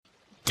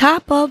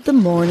Top of the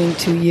morning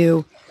to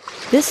you.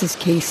 This is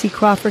Casey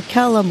Crawford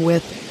Kellum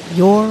with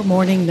Your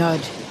Morning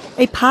Nudge,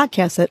 a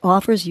podcast that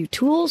offers you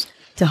tools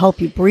to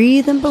help you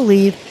breathe and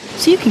believe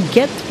so you can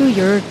get through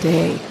your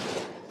day.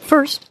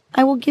 First,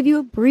 I will give you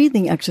a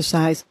breathing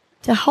exercise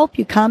to help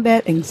you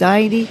combat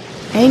anxiety,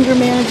 anger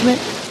management,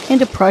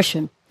 and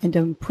depression, and to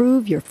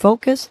improve your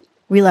focus,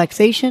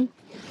 relaxation,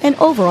 and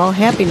overall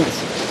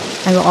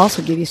happiness. I will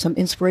also give you some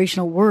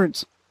inspirational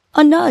words,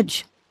 a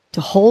nudge, to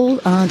hold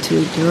on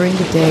to during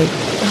the day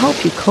to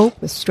help you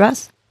cope with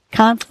stress,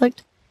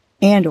 conflict,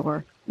 and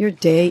or your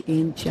day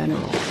in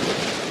general.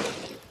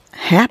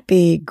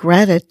 Happy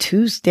Greta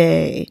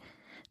Tuesday.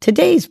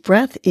 Today's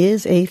breath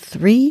is a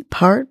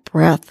 3-part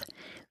breath,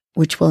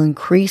 which will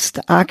increase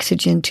the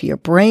oxygen to your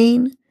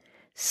brain,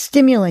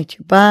 stimulate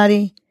your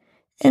body,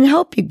 and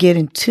help you get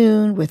in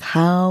tune with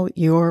how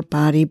your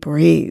body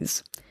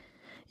breathes.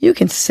 You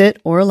can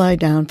sit or lie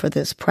down for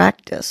this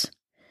practice.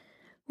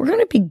 We're going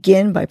to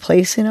begin by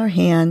placing our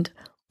hand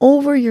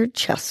over your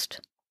chest.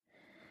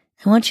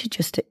 I want you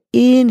just to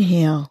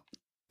inhale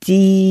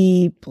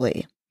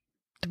deeply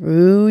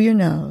through your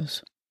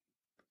nose.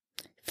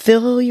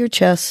 Fill your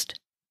chest,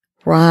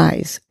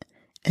 rise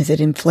as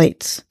it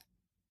inflates.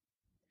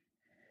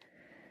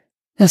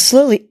 Now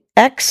slowly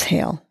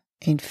exhale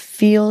and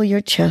feel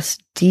your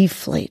chest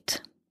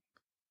deflate.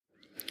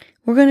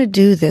 We're going to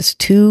do this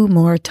 2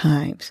 more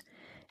times.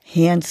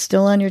 Hands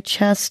still on your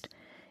chest.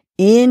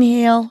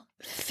 Inhale.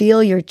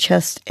 Feel your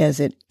chest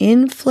as it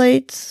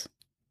inflates.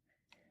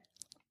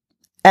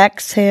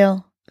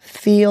 Exhale.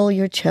 Feel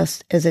your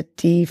chest as it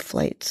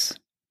deflates.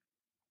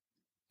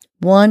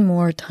 1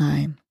 more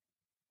time.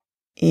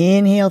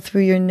 Inhale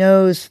through your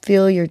nose.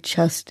 Feel your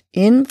chest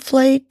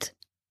inflate.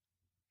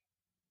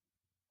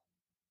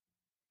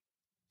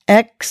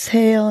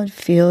 Exhale and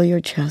feel your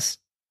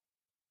chest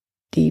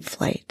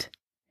deflate.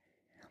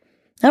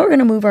 Now we're going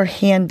to move our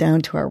hand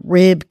down to our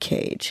rib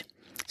cage.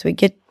 So we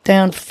get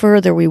down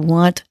further. We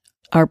want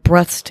our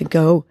breaths to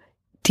go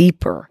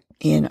deeper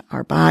in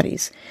our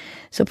bodies.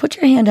 So put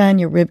your hand on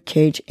your rib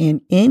cage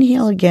and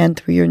inhale again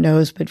through your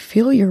nose, but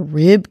feel your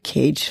rib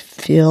cage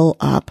fill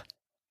up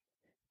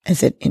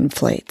as it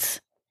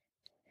inflates.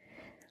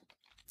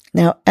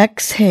 Now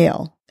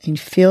exhale and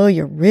feel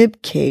your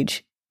rib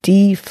cage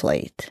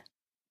deflate.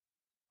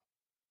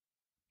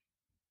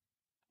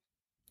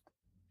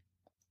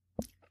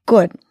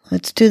 Good.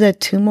 Let's do that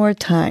 2 more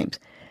times.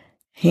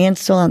 Hands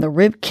still on the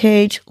rib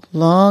cage.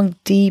 Long,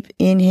 deep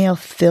inhale,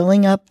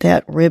 filling up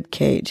that rib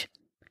cage.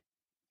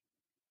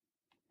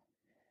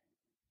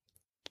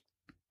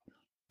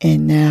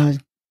 And now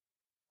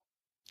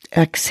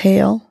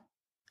exhale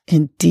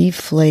and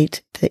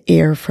deflate the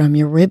air from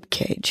your rib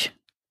cage.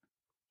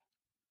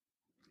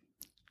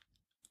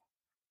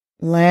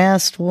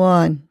 Last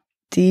one.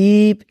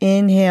 Deep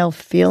inhale,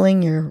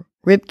 feeling your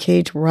rib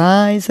cage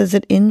rise as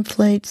it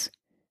inflates.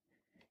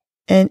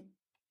 And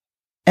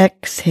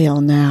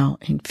exhale now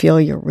and feel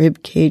your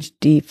rib cage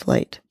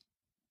deflate.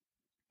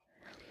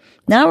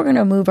 Now we're going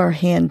to move our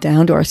hand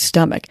down to our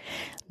stomach.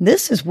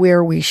 This is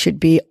where we should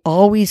be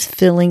always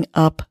filling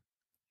up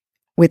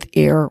with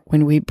air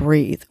when we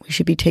breathe. We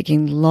should be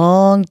taking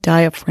long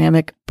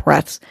diaphragmatic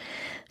breaths.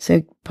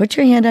 So put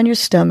your hand on your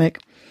stomach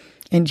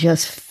and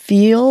just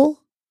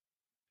feel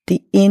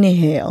the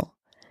inhale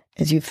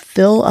as you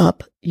fill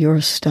up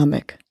your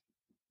stomach.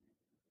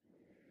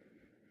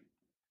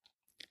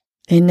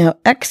 And now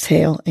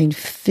exhale and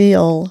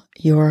feel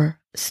your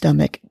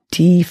stomach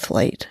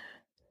deflate.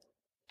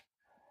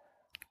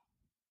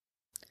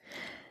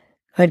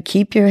 Go ahead,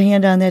 keep your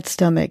hand on that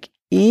stomach.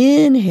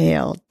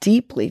 Inhale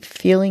deeply,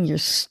 feeling your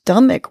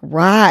stomach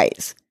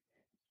rise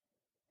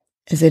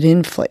as it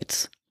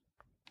inflates.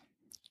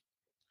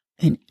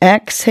 And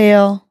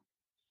exhale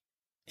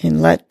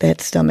and let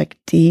that stomach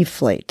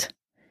deflate.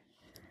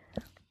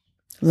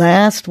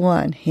 Last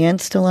one,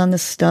 hand still on the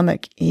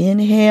stomach.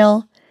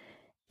 Inhale.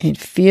 And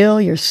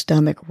feel your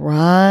stomach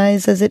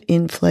rise as it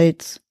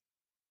inflates.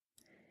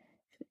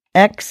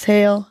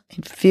 Exhale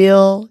and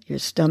feel your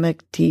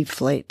stomach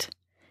deflate.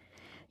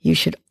 You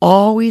should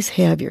always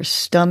have your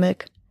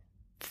stomach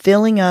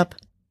filling up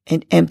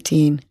and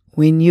emptying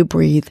when you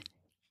breathe.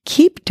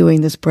 Keep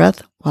doing this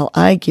breath while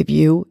I give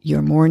you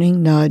your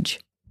morning nudge.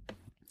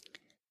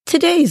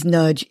 Today's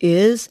nudge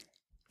is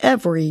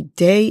every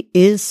day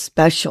is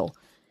special.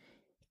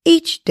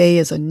 Each day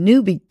is a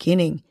new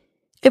beginning.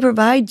 It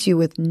provides you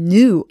with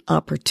new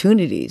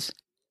opportunities.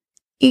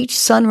 Each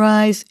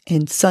sunrise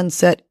and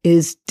sunset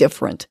is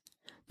different.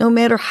 No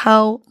matter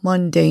how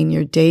mundane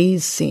your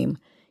days seem,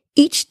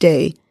 each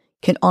day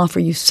can offer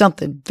you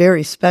something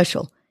very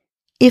special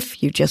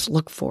if you just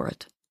look for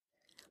it.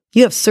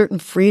 You have certain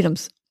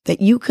freedoms that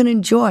you can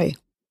enjoy,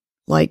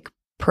 like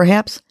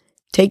perhaps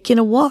taking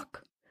a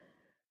walk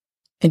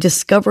and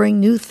discovering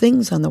new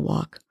things on the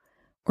walk,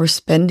 or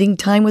spending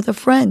time with a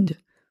friend,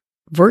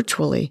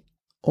 virtually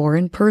or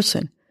in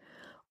person,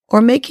 or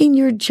making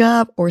your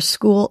job or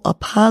school a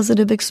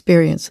positive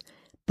experience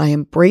by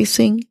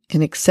embracing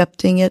and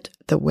accepting it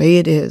the way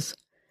it is.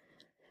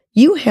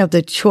 You have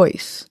the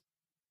choice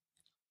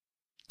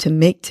to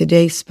make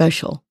today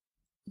special.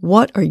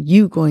 What are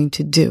you going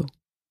to do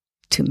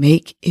to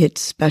make it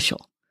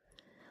special?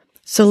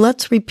 So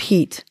let's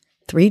repeat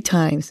 3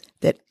 times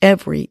that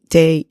every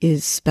day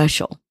is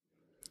special.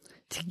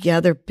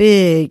 Together,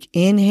 big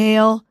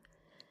inhale.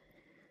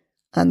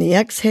 On the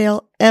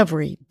exhale,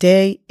 every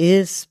day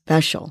is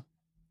special.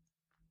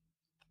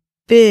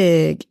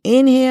 Big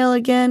inhale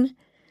again.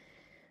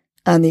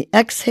 On the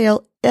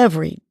exhale,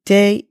 every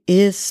day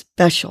is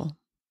special.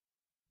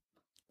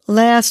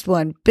 Last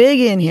one,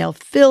 big inhale,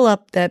 fill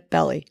up that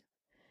belly.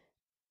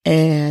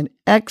 And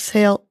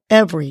exhale,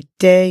 every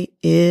day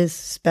is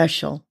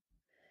special.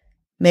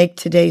 Make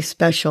today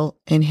special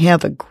and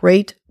have a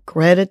great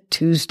Greta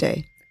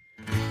Tuesday.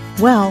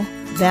 Well,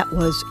 that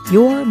was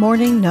your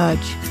morning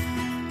nudge.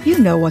 You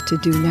know what to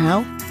do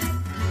now.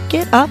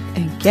 Get up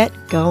and get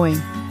going.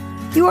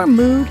 Your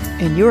mood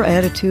and your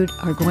attitude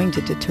are going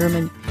to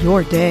determine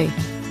your day.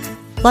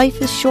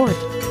 Life is short.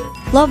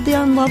 Love the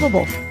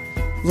unlovable.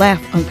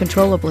 Laugh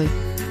uncontrollably.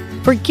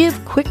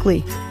 Forgive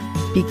quickly.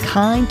 Be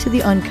kind to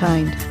the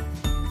unkind.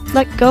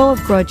 Let go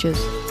of grudges.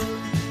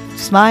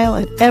 Smile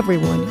at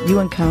everyone you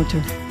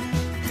encounter.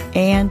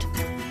 And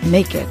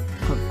make it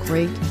a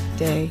great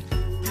day.